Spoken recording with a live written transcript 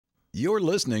You're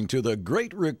listening to the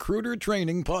Great Recruiter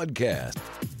Training Podcast,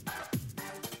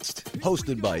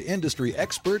 hosted by industry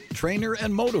expert, trainer,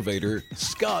 and motivator,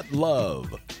 Scott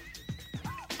Love.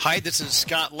 Hi, this is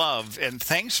Scott Love, and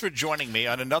thanks for joining me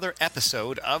on another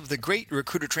episode of the Great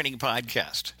Recruiter Training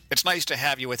Podcast. It's nice to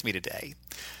have you with me today.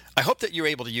 I hope that you're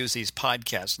able to use these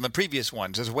podcasts and the previous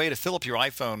ones as a way to fill up your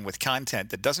iPhone with content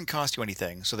that doesn't cost you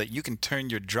anything so that you can turn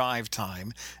your drive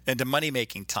time into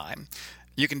money-making time.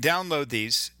 You can download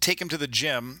these, take them to the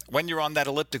gym when you're on that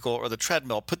elliptical or the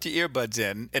treadmill, put the earbuds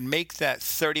in, and make that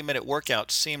 30-minute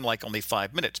workout seem like only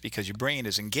 5 minutes because your brain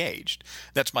is engaged.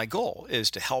 That's my goal,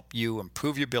 is to help you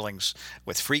improve your billings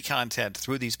with free content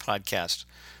through these podcasts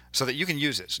so that you can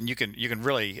use this and you can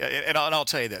really, and I'll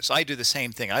tell you this, I do the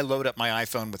same thing. I load up my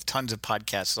iPhone with tons of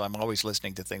podcasts, so I'm always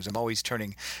listening to things. I'm always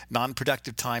turning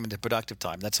non-productive time into productive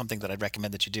time. That's something that I'd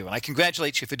recommend that you do. And I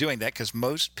congratulate you for doing that because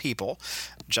most people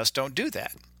just don't do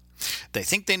that. They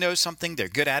think they know something, they're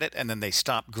good at it, and then they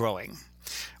stop growing.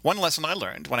 One lesson I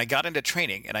learned when I got into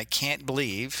training, and I can't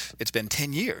believe it's been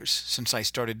 10 years since I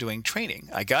started doing training.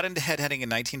 I got into headhunting in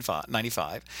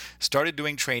 1995, started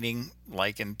doing training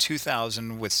like in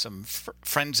 2000 with some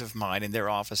friends of mine in their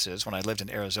offices when I lived in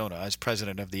Arizona. I was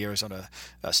president of the Arizona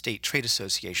State Trade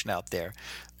Association out there.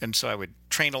 And so I would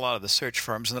train a lot of the search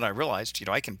firms, and then I realized,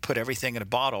 I can put everything in a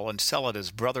bottle and sell it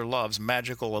as Brother Love's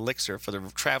magical elixir for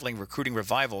the Traveling Recruiting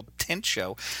Revival tent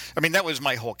show. I mean, that was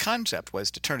my whole concept,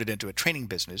 was to turn it into a training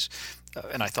business.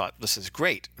 And I thought, this is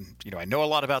great. And, I know a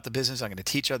lot about the business. I'm going to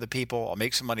teach other people. I'll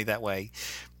make some money that way.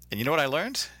 And you know what I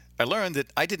learned? I learned that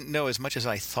I didn't know as much as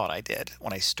I thought I did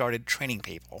when I started training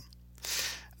people.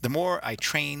 The more I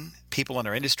train people in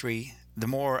our industry, the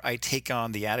more I take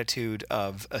on the attitude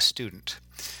of a student.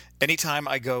 Anytime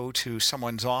I go to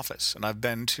someone's office, and I've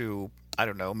been to,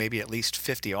 maybe at least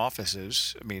 50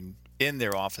 offices, in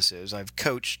their offices, I've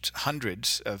coached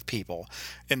hundreds of people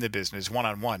in the business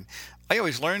one-on-one. I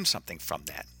always learn something from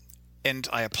that. And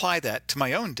I apply that to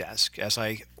my own desk as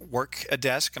I work a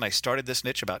desk, and I started this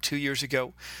niche about 2 years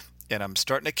ago, and I'm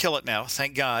starting to kill it now.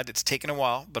 Thank God. It's taken a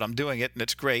while, but I'm doing it, and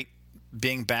it's great.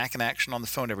 Being back in action on the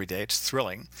phone every day, it's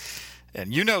thrilling.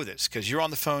 And you know this because you're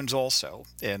on the phones also.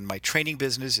 And my training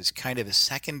business is kind of a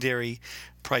secondary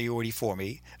priority for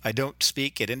me. I don't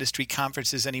speak at industry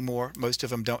conferences anymore. Most of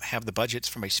them don't have the budgets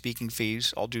for my speaking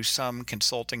fees. I'll do some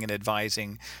consulting and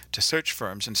advising to search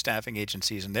firms and staffing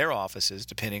agencies in their offices,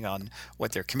 depending on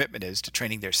what their commitment is to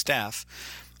training their staff.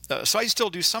 So I still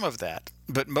do some of that,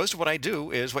 but most of what I do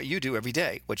is what you do every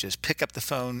day, which is pick up the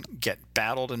phone, get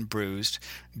battled and bruised,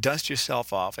 dust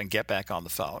yourself off, and get back on the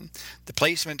phone. The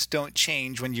placements don't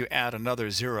change when you add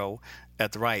another zero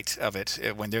at the right of it.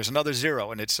 When there's another zero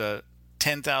and it's a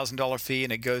 $10,000 fee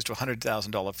and it goes to a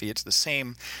 $100,000 fee, it's the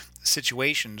same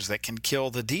situations that can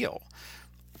kill the deal.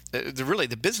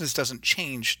 The business doesn't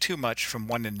change too much from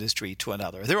one industry to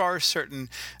another. There are certain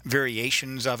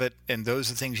variations of it, and those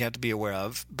are things you have to be aware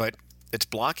of, but it's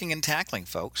blocking and tackling,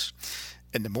 folks.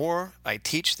 And the more I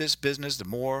teach this business, the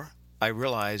more I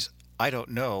realize I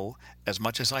don't know as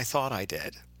much as I thought I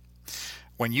did.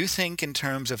 When you think in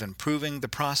terms of improving the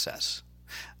process,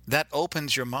 that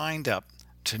opens your mind up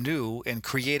to new and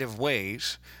creative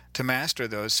ways to master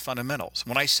those fundamentals.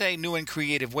 When I say new and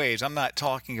creative ways, I'm not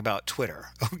talking about Twitter,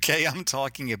 okay? I'm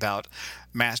talking about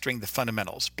mastering the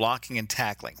fundamentals, blocking and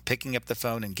tackling, picking up the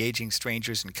phone, engaging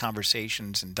strangers in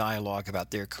conversations and dialogue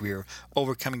about their career,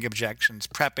 overcoming objections,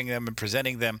 prepping them and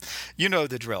presenting them. You know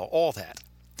the drill, all that.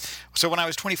 So when I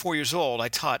was 24 years old, I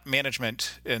taught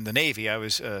management in the Navy. I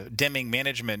was a Deming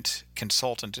management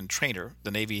consultant and trainer.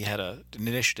 The Navy had an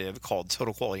initiative called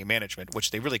Total Quality Management, which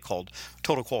they really called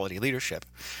Total Quality Leadership.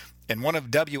 And one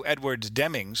of W. Edwards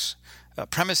Deming's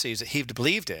premises that he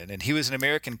believed in, and he was an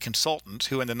American consultant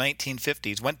who in the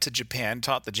 1950s went to Japan,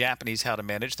 taught the Japanese how to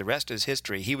manage. The rest is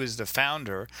history. He was the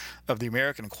founder of the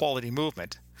American Quality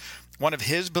Movement. One of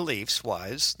his beliefs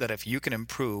was that if you can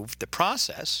improve the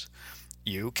process,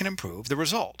 you can improve the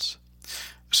results.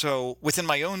 So within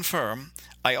my own firm,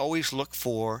 I always look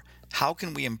for how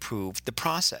can we improve the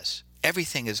process.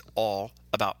 Everything is all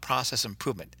about process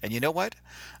improvement. And you know what?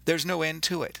 There's no end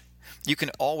to it. You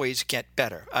can always get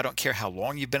better. I don't care how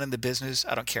long you've been in the business.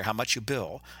 I don't care how much you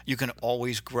bill. You can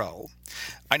always grow.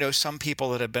 I know some people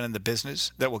that have been in the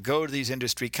business that will go to these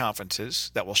industry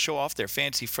conferences, that will show off their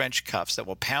fancy French cuffs, that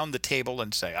will pound the table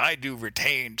and say, I do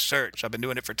retained search. I've been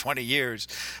doing it for 20 years.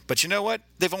 But you know what?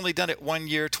 They've only done it 1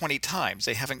 year, 20 times.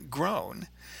 They haven't grown.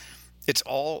 It's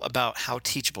all about how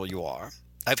teachable you are.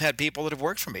 I've had people that have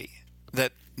worked for me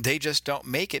that they just don't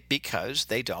make it because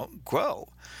they don't grow.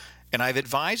 And I've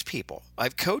advised people,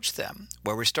 I've coached them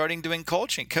where we're starting doing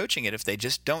coaching, and if they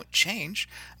just don't change,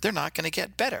 they're not going to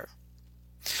get better.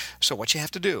 So what you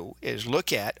have to do is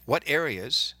look at what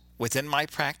areas within my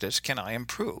practice can I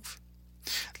improve.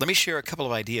 Let me share a couple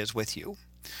of ideas with you.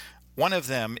 One of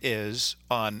them is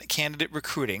on candidate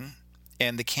recruiting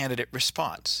and the candidate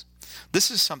response. This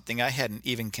is something I hadn't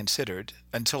even considered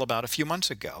until about a few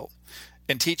months ago.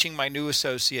 In teaching my new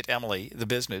associate, Emily, the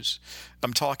business,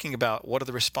 I'm talking about what are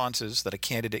the responses that a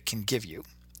candidate can give you.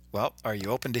 Well, are you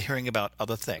open to hearing about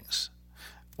other things?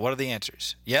 What are the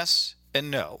answers? Yes and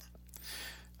no.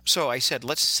 So I said,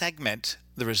 let's segment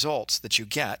the results that you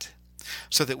get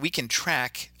so that we can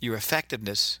track your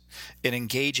effectiveness in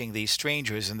engaging these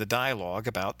strangers in the dialogue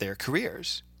about their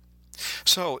careers.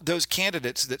 So those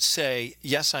candidates that say,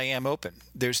 yes, I am open,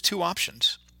 there's two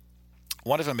options.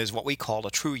 One of them is what we call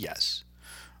a true yes.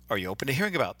 Are you open to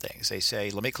hearing about things? They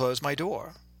say, let me close my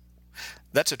door.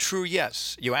 That's a true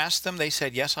yes. You ask them, they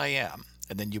said, yes, I am.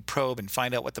 And then you probe and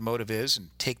find out what the motive is and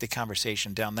take the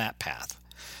conversation down that path.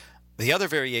 The other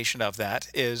variation of that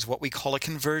is what we call a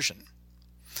conversion.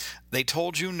 They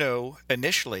told you no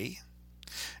initially,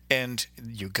 and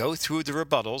you go through the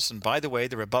rebuttals. And by the way,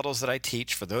 the rebuttals that I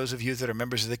teach, for those of you that are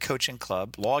members of the coaching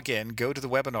club, log in, go to the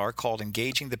webinar called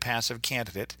Engaging the Passive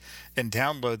Candidate, and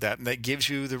download that. And that gives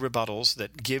you the rebuttals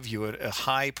that give you a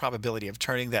high probability of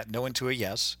turning that no into a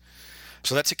yes.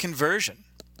 So that's a conversion.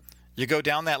 You go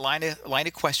down that line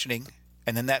of questioning,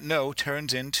 and then that no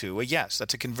turns into a yes.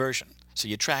 That's a conversion. So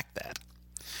you track that.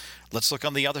 Let's look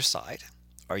on the other side.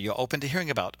 Are you open to hearing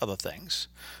about other things?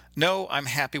 No, I'm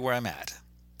happy where I'm at.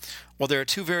 Well, there are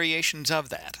two variations of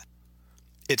that.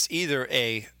 It's either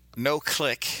a no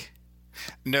click,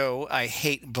 no, I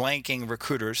hate blanking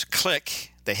recruiters,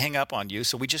 click, they hang up on you,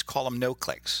 so we just call them no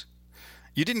clicks.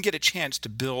 You didn't get a chance to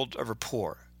build a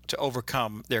rapport, to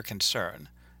overcome their concern,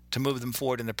 to move them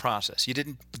forward in the process. You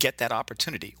didn't get that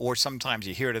opportunity, or sometimes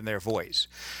you hear it in their voice.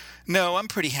 No, I'm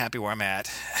pretty happy where I'm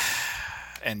at.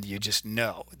 And you just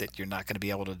know that you're not going to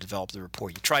be able to develop the rapport.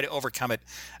 You try to overcome it,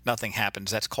 nothing happens.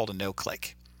 That's called a no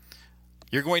click.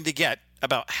 You're going to get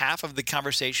about half of the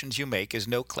conversations you make is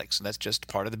no clicks, and that's just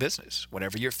part of the business.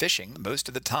 Whenever you're fishing, most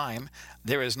of the time,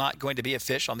 there is not going to be a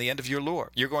fish on the end of your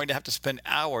lure. You're going to have to spend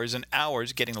hours and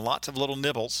hours getting lots of little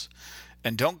nibbles,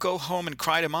 and don't go home and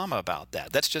cry to mama about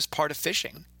that. That's just part of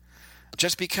fishing.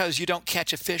 Just because you don't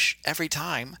catch a fish every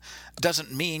time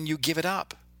doesn't mean you give it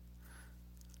up.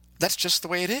 That's just the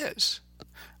way it is.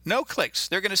 No clicks.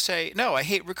 They're going to say, no, I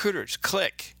hate recruiters.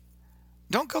 Click.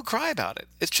 Don't go cry about it.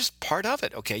 It's just part of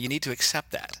it. Okay, you need to accept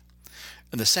that.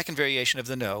 And the second variation of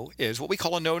the no is what we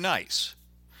call a no nice.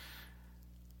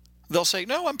 They'll say,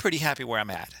 no, I'm pretty happy where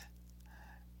I'm at.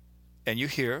 And you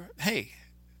hear, hey,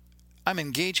 I'm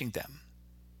engaging them.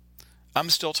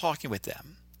 I'm still talking with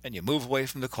them. And you move away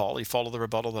from the call. You follow the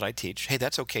rebuttal that I teach. Hey,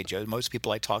 that's okay, Joe. Most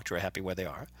people I talk to are happy where they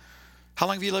are. How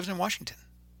long have you lived in Washington?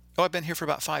 Oh, I've been here for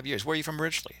about 5 years. Where are you from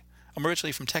originally? I'm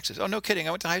originally from Texas. Oh, no kidding.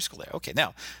 I went to high school there. Okay,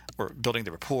 now we're building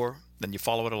the rapport. Then you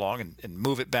follow it along and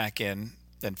move it back in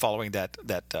and following that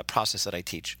process that I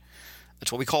teach.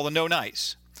 That's what we call the no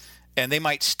nice. And they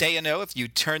might stay a no if you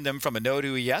turn them from a no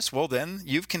to a yes. Well, then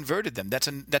you've converted them.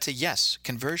 That's a yes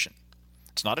conversion.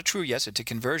 It's not a true yes. It's a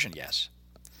conversion yes.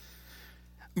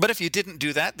 But if you didn't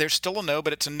do that, there's still a no,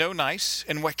 but it's a no nice.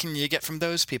 And what can you get from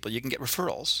those people? You can get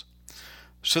referrals.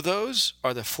 So those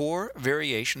are the 4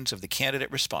 variations of the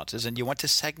candidate responses, and you want to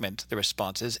segment the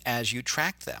responses as you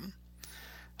track them.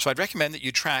 So I'd recommend that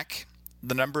you track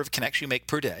the number of connects you make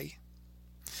per day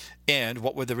and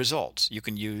what were the results. You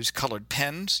can use colored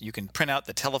pens. You can print out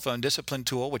the telephone discipline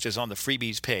tool, which is on the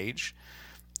freebies page.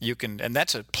 And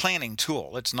that's a planning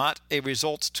tool. It's not a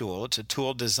results tool. It's a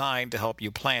tool designed to help you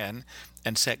plan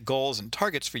and set goals and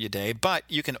targets for your day, but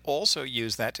you can also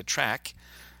use that to track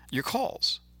your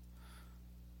calls.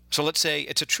 So let's say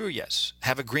it's a true yes.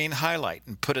 Have a green highlight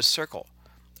and put a circle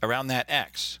around that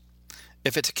X.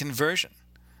 If it's a conversion,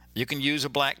 you can use a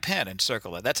black pen and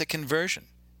circle it. That's a conversion.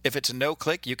 If it's a no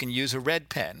click, you can use a red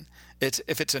pen.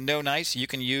 If it's a no nice, you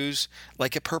can use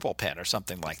like a purple pen or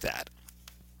something like that.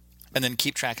 And then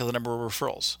keep track of the number of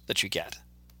referrals that you get.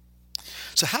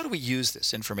 So how do we use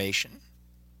this information?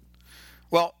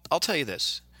 Well, I'll tell you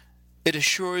this. It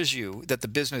assures you that the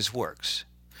business works.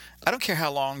 I don't care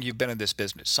how long you've been in this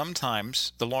business.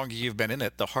 Sometimes the longer you've been in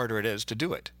it, the harder it is to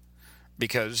do it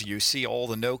because you see all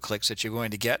the no clicks that you're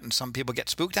going to get, and some people get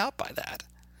spooked out by that.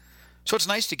 So it's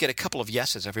nice to get a couple of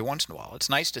yeses every once in a while. It's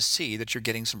nice to see that you're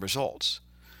getting some results.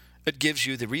 It gives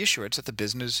you the reassurance that the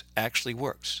business actually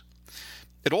works.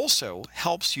 It also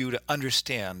helps you to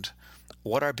understand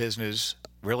what our business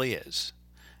really is.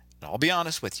 And I'll be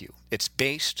honest with you, it's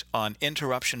based on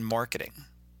interruption marketing.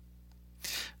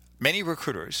 Many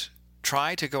recruiters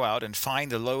try to go out and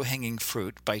find the low-hanging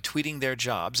fruit by tweeting their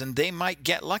jobs, and they might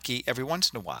get lucky every once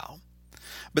in a while.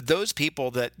 But those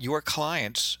people that your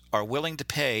clients are willing to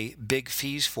pay big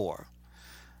fees for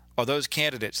are those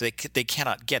candidates they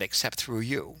cannot get except through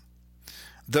you.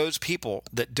 Those people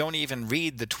that don't even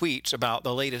read the tweets about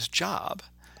the latest job,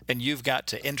 and you've got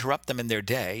to interrupt them in their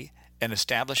day and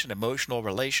establish an emotional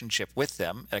relationship with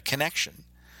them, a connection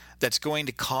that's going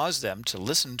to cause them to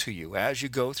listen to you as you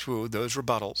go through those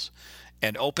rebuttals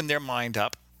and open their mind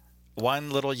up one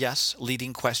little yes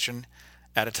leading question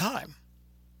at a time.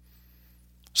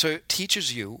 So it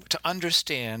teaches you to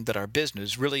understand that our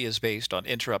business really is based on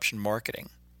interruption marketing.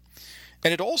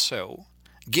 And it also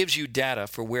gives you data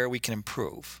for where we can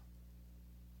improve.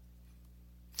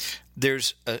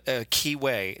 There's a key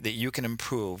way that you can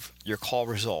improve your call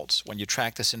results when you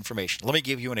track this information. Let me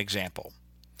give you an example.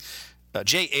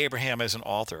 Jay Abraham is an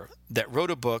author that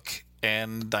wrote a book,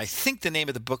 and I think the name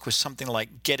of the book was something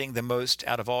like Getting the Most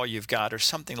Out of All You've Got or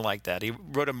something like that. He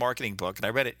wrote a marketing book, and I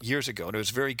read it years ago, and it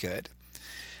was very good.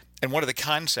 And one of the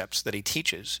concepts that he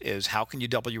teaches is how can you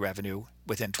double your revenue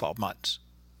within 12 months?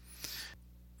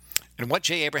 And what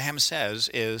Jay Abraham says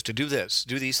is to do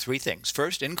these three things.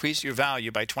 First, increase your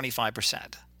value by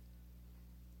 25%.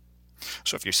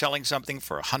 So if you're selling something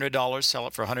for $100, sell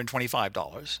it for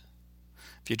 $125.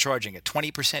 If you're charging a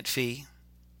 20% fee,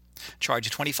 charge a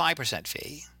 25%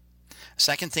 fee.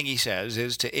 Second thing he says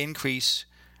is to increase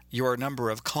your number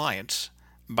of clients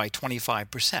by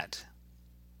 25%.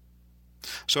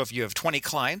 So if you have 20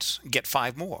 clients, get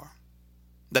 5 more.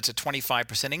 That's a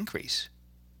 25% increase.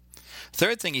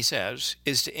 Third thing he says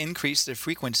is to increase the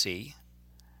frequency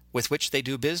with which they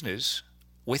do business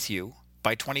with you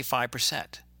by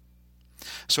 25%.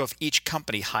 So if each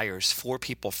company hires 4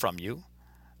 people from you,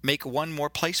 make 1 more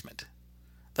placement.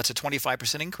 That's a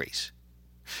 25% increase.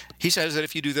 He says that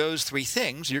if you do those 3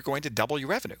 things, you're going to double your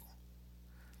revenue.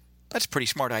 That's a pretty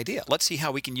smart idea. Let's see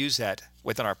how we can use that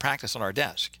within our practice on our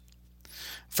desk.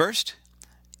 First,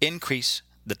 increase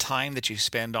the time that you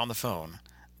spend on the phone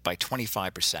by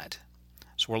 25%.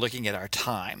 So we're looking at our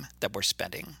time that we're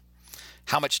spending.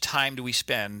 How much time do we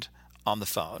spend on the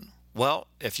phone? Well,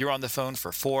 if you're on the phone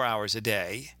for 4 hours a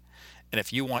day, and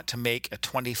if you want to make a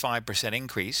 25%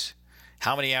 increase,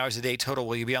 how many hours a day total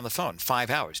will you be on the phone? 5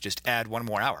 hours. Just add 1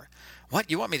 more hour.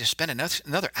 What? You want me to spend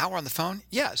another hour on the phone?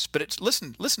 Yes, but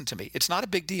listen to me. It's not a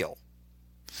big deal.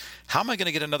 How am I going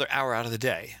to get another hour out of the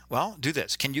day? Well, do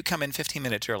this. Can you come in 15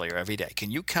 minutes earlier every day?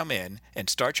 Can you come in and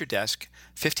start your desk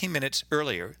 15 minutes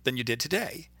earlier than you did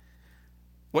today?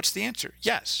 What's the answer?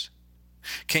 Yes.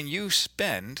 Can you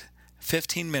spend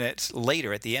 15 minutes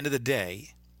later at the end of the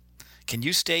day? Can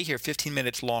you stay here 15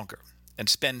 minutes longer and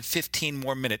spend 15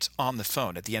 more minutes on the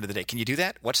phone at the end of the day? Can you do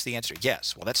that? What's the answer?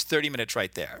 Yes. Well, that's 30 minutes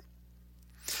right there.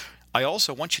 I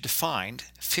also want you to find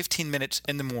 15 minutes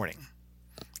in the morning.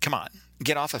 Come on.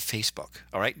 Get off of Facebook,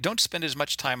 all right? Don't spend as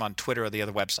much time on Twitter or the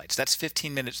other websites. That's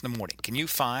 15 minutes in the morning. Can you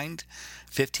find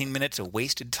 15 minutes of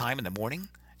wasted time in the morning?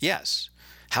 Yes.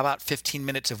 How about 15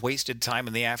 minutes of wasted time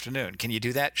in the afternoon? Can you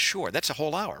do that? Sure. That's a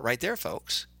whole hour right there,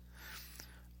 folks.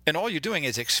 And all you're doing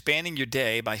is expanding your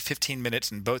day by 15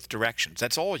 minutes in both directions.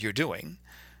 That's all you're doing.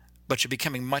 But you're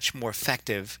becoming much more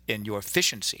effective in your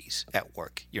efficiencies at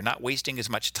work. You're not wasting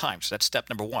as much time. So that's step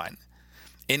number 1.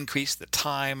 Increase the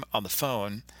time on the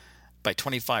phone by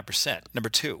 25%. Number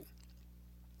 2,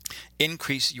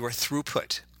 increase your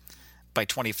throughput by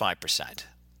 25%.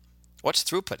 What's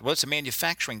throughput? Well, it's a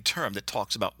manufacturing term that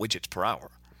talks about widgets per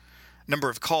hour. Number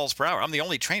of calls per hour. I'm the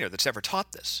only trainer that's ever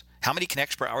taught this. How many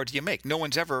connects per hour do you make? No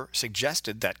one's ever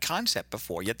suggested that concept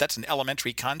before, yet that's an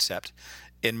elementary concept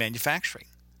in manufacturing.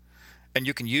 And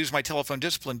you can use my telephone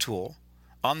discipline tool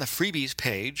on the freebies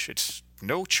page. It's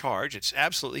no charge. It's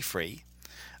absolutely free.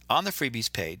 On the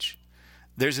freebies page,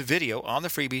 there's a video on the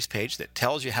freebies page that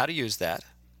tells you how to use that,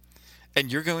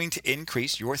 and you're going to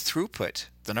increase your throughput,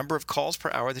 the number of calls per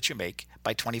hour that you make,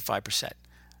 by 25%.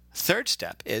 Third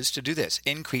step is to do this.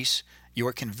 Increase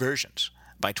your conversions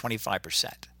by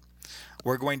 25%.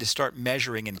 We're going to start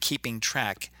measuring and keeping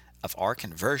track of our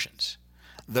conversions.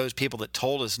 Those people that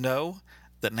told us no,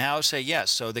 that now say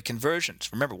yes. So the conversions,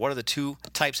 remember, what are the 2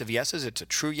 types of yeses? It's a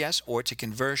true yes or it's a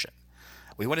conversion.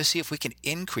 We want to see if we can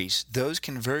increase those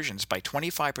conversions by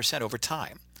 25% over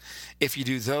time. If you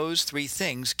do those 3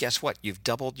 things, guess what? You've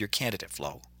doubled your candidate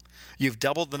flow. You've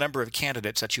doubled the number of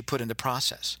candidates that you put in the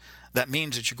process. That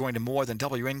means that you're going to more than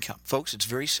double your income. Folks, it's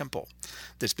very simple.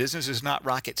 This business is not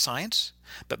rocket science,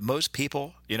 but most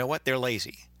people, you know what? They're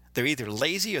lazy. They're either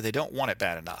lazy or they don't want it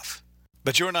bad enough.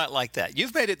 But you're not like that.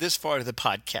 You've made it this far to the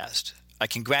podcast. I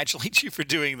congratulate you for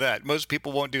doing that. Most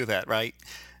people won't do that, right?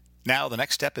 Now, the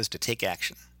next step is to take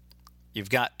action. You've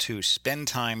got to spend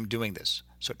time doing this.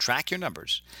 So track your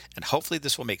numbers, and hopefully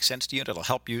this will make sense to you, and it'll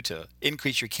help you to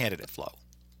increase your candidate flow.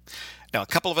 Now, a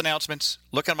couple of announcements.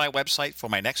 Look on my website for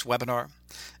my next webinar.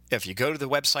 If you go to the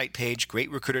website page,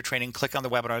 Great Recruiter Training, click on the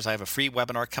webinars. I have a free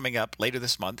webinar coming up later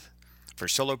this month for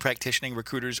solo practicing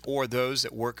recruiters or those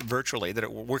that work virtually, that are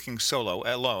working solo,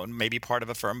 alone, maybe part of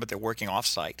a firm, but they're working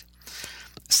off-site.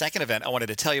 Second event I wanted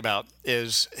to tell you about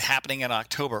is happening in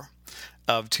October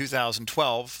of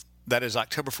 2012. That is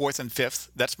October 4th and 5th.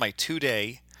 That's my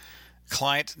 2-day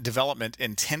client development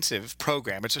intensive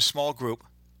program. It's a small group.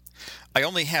 I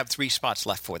only have 3 spots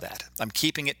left for that. I'm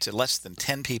keeping it to less than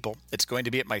 10 people. It's going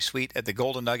to be at my suite at the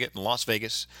Golden Nugget in Las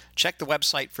Vegas. Check the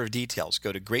website for details.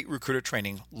 Go to Great Recruiter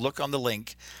Training. Look on the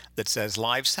link that says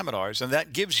Live Seminars, and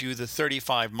that gives you the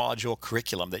 35-module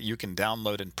curriculum that you can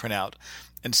download and print out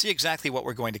and see exactly what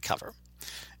we're going to cover.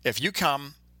 If you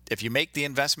come, if you make the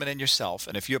investment in yourself,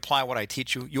 and if you apply what I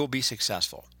teach you, you'll be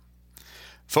successful.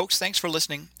 Folks, thanks for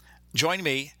listening. Join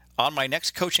me on my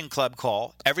next coaching club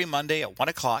call every Monday at 1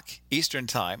 o'clock Eastern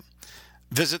Time.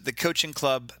 Visit the coaching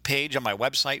club page on my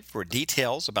website for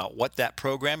details about what that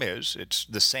program is. It's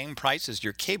the same price as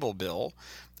your cable bill,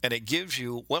 and it gives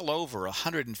you well over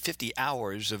 150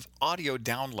 hours of audio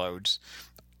downloads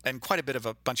and quite a bit of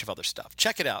a bunch of other stuff.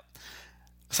 Check it out.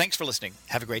 Thanks for listening.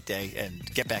 Have a great day, and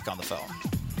get back on the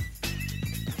phone.